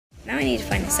Now I need to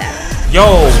find a setup.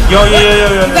 Yo. You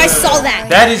guys saw that.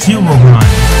 That is Herobrine.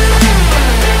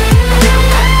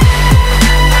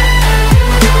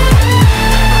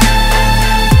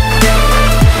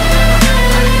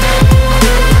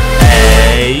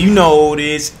 You know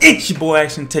this, it's your boy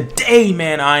Action. Today,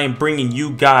 man, I am bringing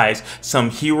you guys some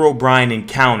Herobrine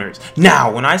encounters.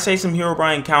 Now, when I say some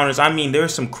Herobrine encounters, I mean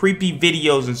there's some creepy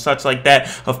videos and such like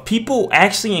that of people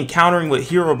actually encountering with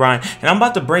Herobrine, and I'm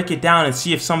about to break it down and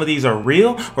see if some of these are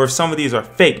real or if some of these are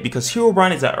fake, because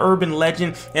Herobrine is an urban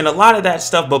legend and a lot of that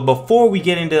stuff. But before we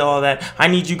get into all that, I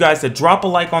need you guys to drop a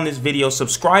like on this video,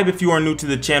 subscribe if you are new to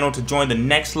the channel to join the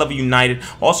Next Level United,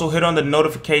 also hit on the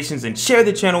notifications and share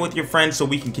the channel with your friends so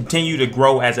we can continue to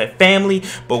grow as a family.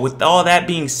 But with all that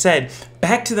being said,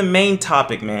 back to the main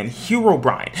topic, man.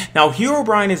 Herobrine. Now,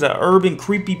 Herobrine is an urban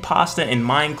creepypasta in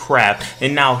Minecraft,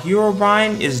 and now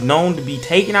Herobrine is known to be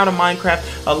taken out of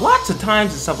Minecraft lots of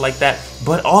times and stuff like that,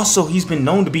 but also he's been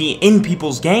known to be in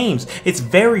people's games. It's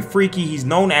very freaky. He's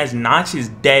known as Notch's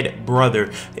dead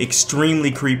brother.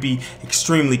 Extremely creepy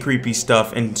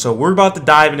stuff. And so we're about to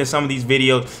dive into some of these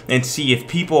videos and see if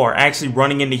people are actually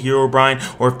running into Herobrine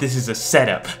or if this is a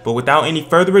setup. But without any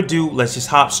further ado, let's just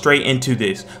hop straight into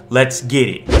this. Let's get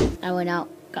it. I went out,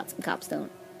 got some cobstone,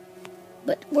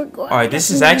 but we're going. All right, this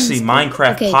is actually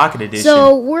Minecraft Pocket Edition.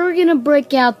 So we're gonna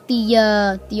break out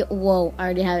the whoa, I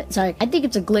already have it. Sorry, I think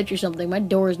it's a glitch or something. My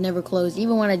door is never closed,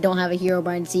 even when I don't have a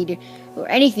Herobrine seed or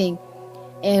anything.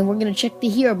 And we're gonna check the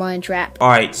Herobrine trap.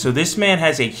 Alright, so this man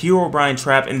has a Herobrine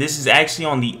trap, and this is actually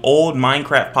on the old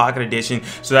Minecraft Pocket Edition,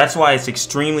 so that's why it's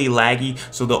extremely laggy.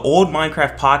 So the old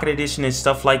Minecraft Pocket Edition and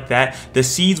stuff like that, the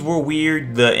seeds were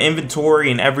weird, the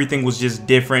inventory and everything was just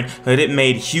different, but it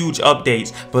made huge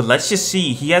updates. But let's just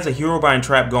see, he has a Herobrine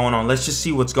trap going on. Let's just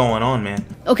see what's going on, man.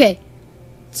 Okay,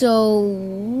 so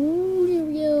here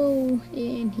we go,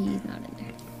 and he's not in there.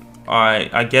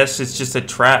 Alright, I guess it's just a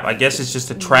trap. I guess it's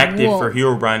just attractive for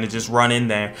Herobrine to just run in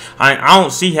there. I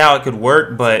don't see how it could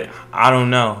work, but I don't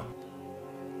know.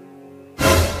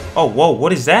 Oh, whoa,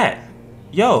 what is that?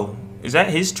 Yo, is that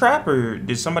his trap or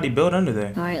did somebody build under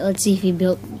there? Alright, let's see if he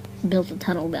built a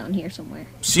tunnel down here somewhere.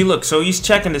 See, look, so he's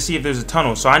checking to see if there's a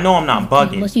tunnel, so I know I'm not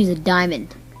bugging. Let's use a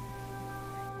diamond.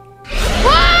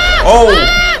 Oh,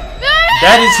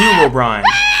 that is Herobrine.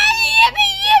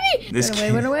 This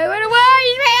kid. Wait, he's real.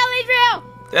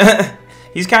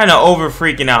 He's kind of over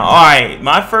freaking out. Alright,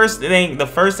 the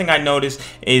first thing I noticed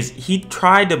is he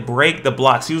tried to break the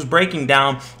blocks. He was breaking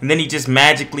down, and then he just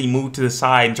magically moved to the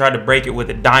side and tried to break it with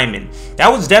a diamond.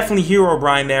 That was definitely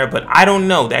Herobrine there, but I don't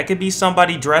know. That could be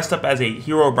somebody dressed up as a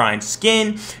Herobrine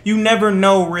skin. You never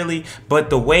know, really, but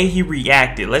the way he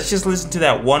reacted. Let's just listen to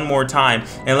that one more time,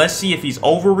 and let's see if he's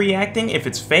overreacting, if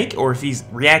it's fake, or if he's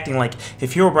reacting like,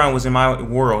 if Herobrine was in my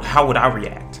world, how would I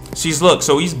react? Look,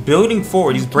 so he's building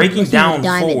forward, he's breaking down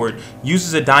forward,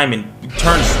 uses a diamond,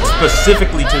 turns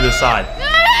specifically to the side.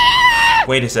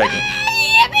 Wait a second.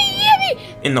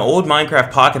 In the old Minecraft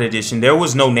Pocket Edition, there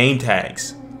was no name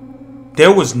tags.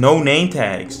 There was no name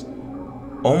tags.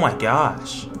 Oh my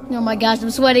gosh. Oh my gosh,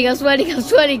 I'm sweating. Oh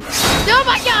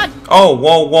my god! Oh,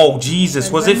 whoa,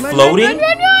 Jesus, was it floating? Run.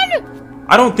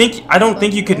 I don't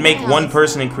think you could make one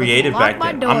person in creative back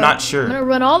then. I'm not sure. I'm gonna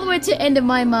run all the way to the end of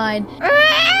my mind. He's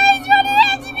running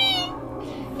after me!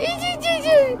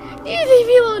 Leave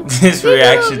me alone. This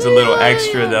reaction's a little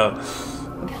extra though.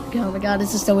 Oh my god,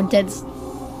 this is so intense.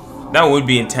 That would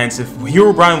be intense if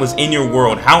Herobrine was in your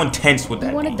world. How intense would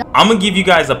that be? I'm gonna give you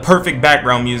guys a perfect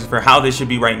background music for how this should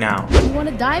be right now. You want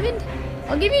a diamond?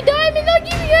 I'll give you a diamond. I'll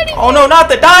give you anything. Oh no, not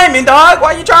the diamond, dog.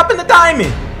 Why are you dropping the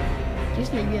diamond?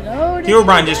 Just leave it alone.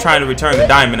 Herobrine just trying to return the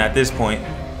diamond at this point.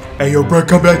 Hey, yo, bro,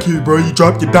 come back here, bro. You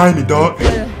dropped your diamond, dog.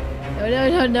 No!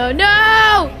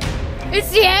 It's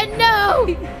the end, no!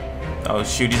 Oh,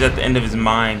 shoot, he's at the end of his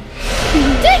mind.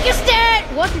 Take a stand!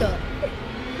 What the?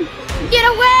 Get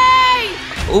away!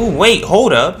 Ooh, wait,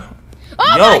 hold up.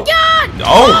 Oh Yo. my god!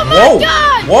 Oh, my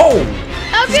god! Whoa!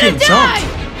 I'm He's gonna getting die!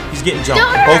 jumped. He's getting jumped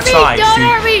Don't on both hurt me! sides, Don't dude.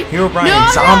 hurt me! Herobrine No,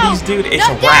 and zombies, dude. It's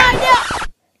a wrap. No.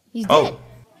 He's dead.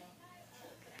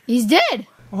 He's dead.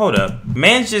 Hold up.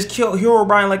 Man just killed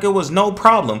Herobrine like it was no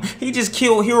problem. He just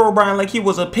killed Herobrine like he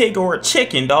was a pig or a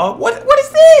chicken, dog. What is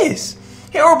this?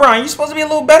 Herobrine, you supposed to be a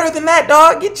little better than that,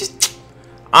 dog. You just...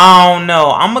 I don't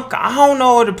know. I don't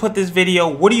know where to put this video.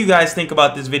 What do you guys think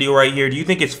about this video right here? Do you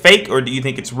think it's fake or do you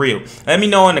think it's real? Let me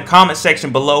know in the comment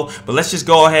section below. But let's just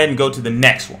go ahead and go to the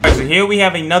next one. Alright, so here we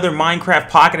have another Minecraft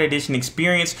Pocket Edition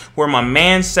experience where my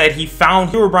man said he found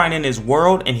Herobrine in his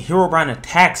world and Herobrine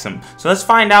attacks him. So let's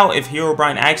find out if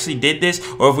Herobrine actually did this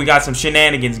or if we got some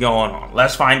shenanigans going on.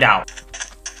 Let's find out.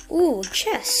 Ooh,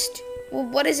 chest. Well,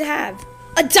 what does it have?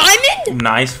 A diamond?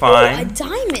 Nice find. Oh, a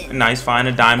diamond. Nice find.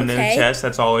 A diamond in the chest.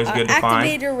 That's always good to find.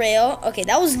 Activator rail. Okay,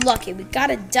 that was lucky. We got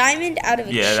a diamond out of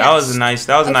a chest. That was a nice.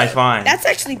 That was a nice find. That's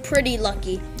actually pretty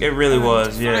lucky. It really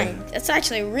was. Yeah. Find. That's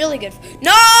actually really good.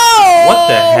 No! What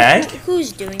the heck?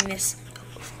 Who's doing this?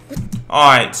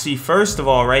 All right. See, first of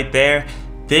all, right there.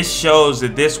 This shows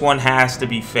that this one has to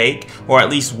be fake, or at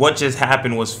least what just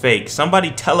happened was fake.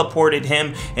 Somebody teleported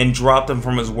him and dropped him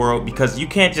from his world, because you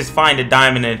can't just find a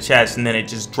diamond in a chest and then it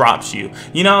just drops you.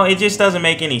 You know, it just doesn't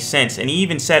make any sense. And he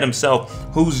even said himself,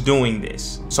 who's doing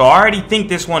this? So I already think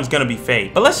this one's gonna be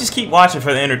fake. But let's just keep watching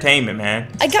for the entertainment,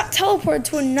 man. I got teleported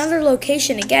to another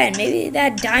location again. Maybe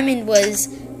that diamond was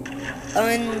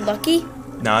unlucky?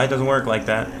 No, it doesn't work like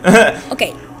that.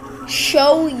 Okay.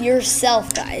 Show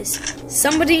yourself, guys.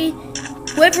 Somebody,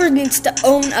 whoever needs to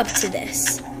own up to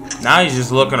this. Now he's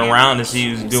just looking around to see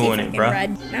who's doing it, bro.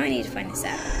 Now I need to find this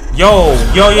out. Yo.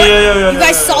 You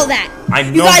guys saw that. I know.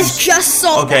 You guys just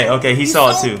saw that. Okay, he saw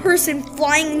it too. A person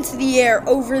flying into the air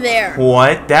over there.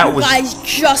 What? That was. You guys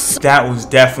just. That was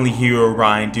definitely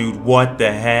Herobrine, dude. What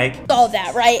the heck? Saw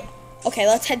that, right? Okay,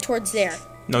 let's head towards there.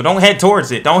 No, don't head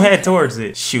towards it. Don't head towards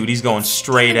it. Shoot, he's going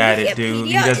straight at it, dude.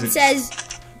 He doesn't. It says.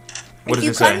 What does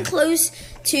if it say? you come close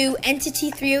to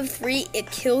Entity 303, it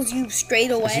kills you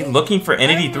straight away. Is he looking for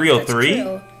Entity 303?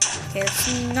 Okay,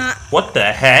 it's not. What the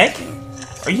heck?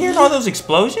 Are you hearing all those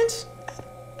explosions?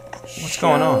 What's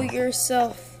going on? Show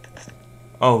yourself.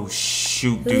 Oh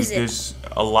shoot, dude! There's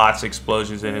a lots of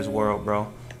explosions in his world, bro.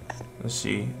 Let's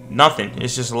see. Nothing.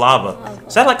 It's just lava.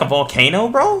 Is that like a volcano,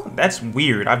 bro? That's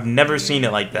weird. I've never seen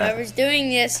it like that. Whoever's doing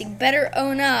this, you better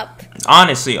own up.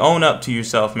 Honestly, own up to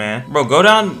yourself, man. Bro, go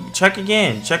down, check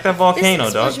again. Check that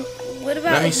volcano, dog. What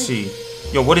about? Let me see.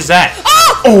 Yo, what is that?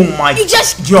 Oh! Oh my. You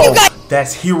guys,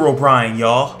 that's Herobrine,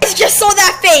 y'all. I just saw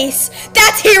that face.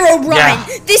 That's Herobrine. Yeah.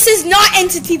 This is not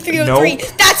Entity 303. Nope.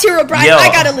 That's Herobrine. Yo.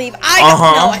 I gotta leave. No,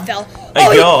 I fell.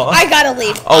 Yo. I gotta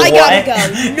leave. Oh, I gotta go.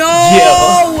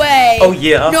 No way. Oh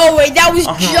yeah. No way. That was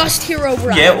just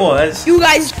Herobrine. Yeah, it was. You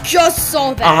guys just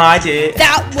saw that. I did.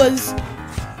 That was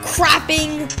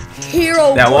crapping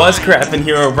Herobrine. That was crapping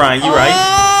Herobrine. You right?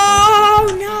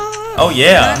 Oh no. Oh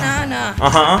yeah. No.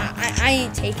 I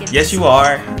ain't taking this. Yes, you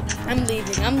are. I'm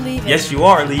leaving. Yes, you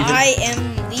are leaving. I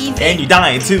am leaving. And you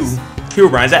dying too.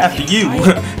 Herobrine's after you.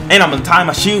 And I'm gonna tie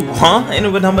my shoe, huh? And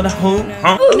I'm gonna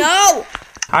huh? No.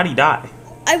 How'd he die?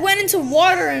 I went into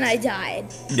water and I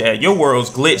died. Yeah, your world's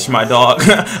glitched, my dog.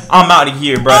 I'm out of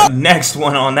here, bro. Next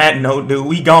one on that note, dude.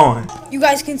 We gone. You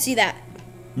guys can see that.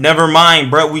 Never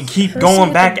mind, bro. We keep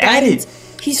going back at it.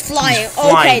 He's flying.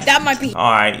 Okay, that might be.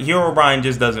 Alright, Herobrine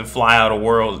just doesn't fly out of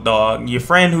worlds, dog. Your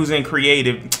friend who's in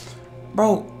creative.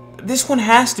 Bro, this one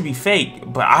has to be fake.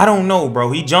 But I don't know,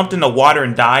 bro. He jumped in the water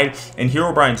and died. And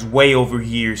Herobrine's way over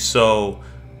here. So,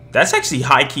 that's actually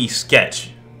high-key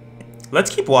sketch. Let's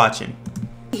keep watching.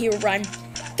 Herobrine.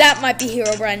 That might be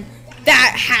Herobrine.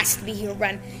 That has to be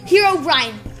Herobrine.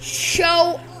 Herobrine,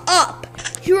 show up.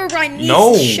 Herobrine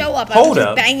needs to show up. Hold I'm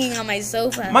up. just banging on my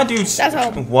sofa. My dude's. That's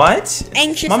how what?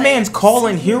 Anxious. My man's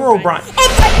calling Herobrine.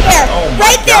 Oh, right there. Oh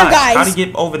right my there, gosh. guys. How'd he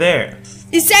get over there?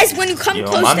 It says when you come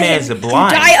close my to man's him,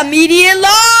 blind. you die immediately.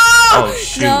 Oh,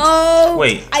 shoot. No.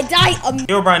 Wait. I die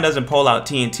Herobrine doesn't pull out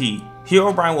TNT.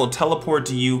 Herobrine will teleport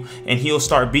to you and he'll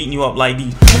start beating you up like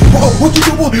these. What you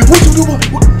doing?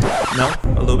 No?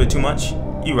 A little bit too much?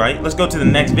 You right. Let's go to the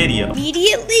next video.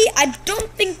 Immediately? I don't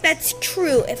think that's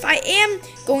true. If I am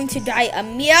going to die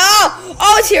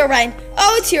oh, it's Herobrine.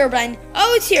 Oh, it's Herobrine.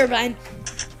 Oh, it's Herobrine.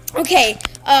 Okay.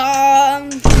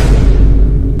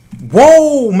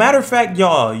 Whoa! Matter of fact,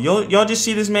 y'all just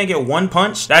see this man get one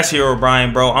punch? That's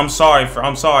Herobrine, bro. I'm sorry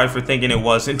for thinking it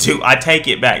wasn't too. I take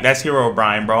it back. That's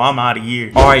Herobrine, bro. I'm out of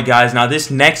here. All right, guys. Now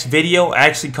this next video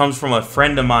actually comes from a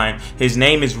friend of mine. His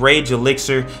name is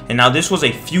RqzyGraphics, and now this was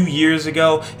a few years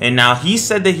ago, and now he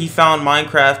said that he found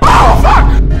Minecraft. Oh,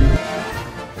 fuck!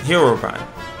 Herobrine.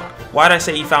 Why'd I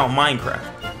say he found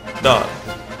Minecraft? Dog.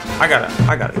 I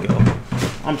gotta go.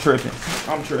 I'm tripping,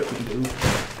 dude.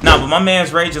 Nah, but my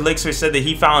man's RqzyGraphics said that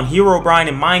he found Herobrine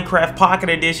in Minecraft Pocket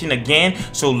Edition again.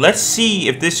 So let's see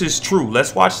if this is true.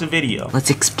 Let's watch the video. Let's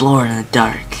explore in the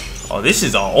dark. Oh, this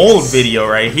is an old video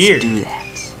right here. Let's do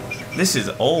that. This is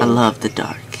old. I love the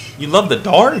dark. You love the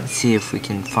dark? Let's see if we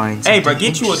can find something. Hey, bro,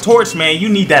 get you a torch, man. You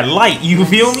need that light. You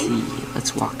feel me?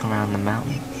 Let's walk around the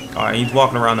mountain. Alright, he's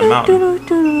walking around the mountain.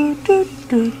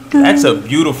 That's a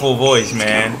beautiful voice,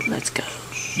 man. Let's go.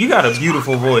 You got a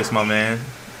beautiful voice, my man.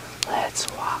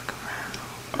 Let's walk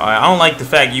around. Alright, I don't like the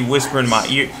fact you whisper in my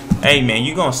ear. Hey, man,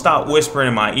 you gonna stop whispering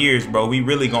in my ears, bro. We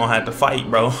really gonna have to fight,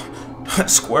 bro.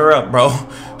 Square up, bro.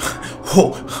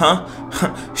 Oh, huh?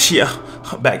 Yeah.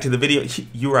 back to the video.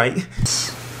 You right.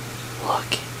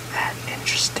 Look at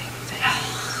interesting things.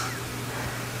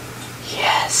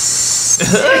 Yes.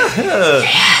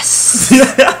 Yes.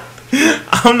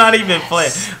 I'm not even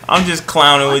playing. I'm just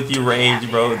clowning with you, Rage,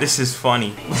 bro. This is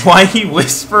funny. Why he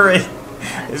whispering?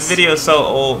 This video is so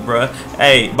old, bro.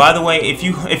 Hey, by the way, if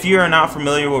you are not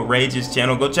familiar with Rage's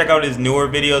channel, go check out his newer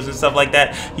videos and stuff like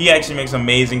that. He actually makes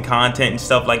amazing content and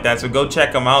stuff like that, so go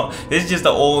check him out. This is just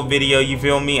an old video, you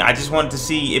feel me? I just wanted to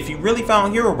see if you really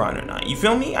found Herobrine or not. You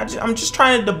feel me? I'm just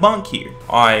trying to debunk here.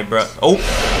 All right, bro. Oh,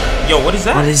 yo, what is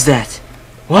that? What is that?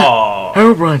 What? Oh.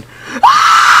 Herobrine.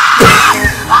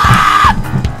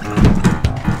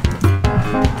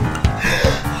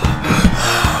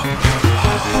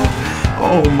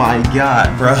 Oh my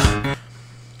god, bro.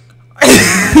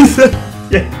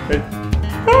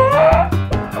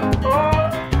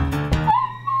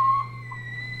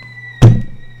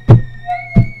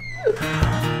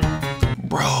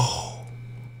 Bro.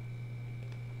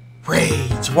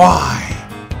 Rage, why?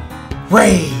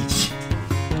 Rage.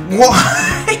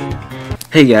 Why?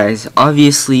 Hey guys,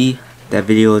 obviously that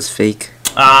video is fake.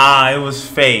 Ah, it was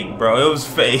fake, bro. It was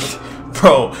fake.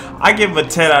 Bro, I give him a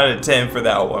 10 out of 10 for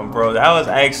that one, bro. That was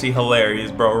actually hilarious,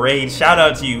 bro. Rage, shout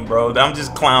out to you, bro. I'm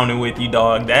just clowning with you,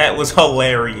 dog. That was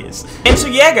hilarious. And so,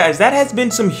 yeah, guys, that has been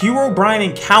some Herobrine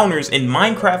encounters in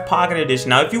Minecraft Pocket Edition.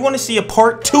 Now, if you want to see a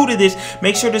part 2 to this,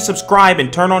 make sure to subscribe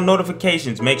and turn on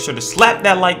notifications. Make sure to slap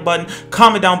that like button.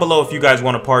 Comment down below if you guys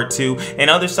want a part 2 and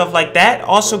other stuff like that.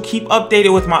 Also, keep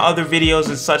updated with my other videos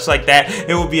and such like that.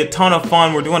 It will be a ton of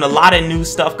fun. We're doing a lot of new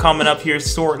stuff coming up here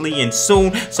shortly and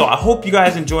soon. So, I hope you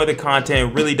guys enjoy the content.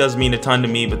 It really does mean a ton to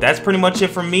me, but that's pretty much it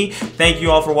from me. Thank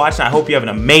you all for watching. I hope you have an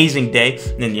amazing day,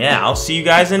 and yeah, I'll see you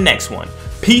guys in the next one.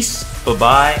 Peace,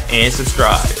 bye-bye, and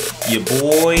subscribe. Your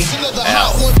boy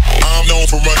out. I'm known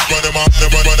for running my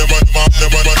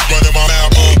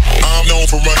I'm known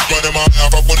for running my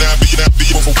mouth. I wanna be that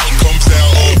before one comes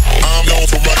out.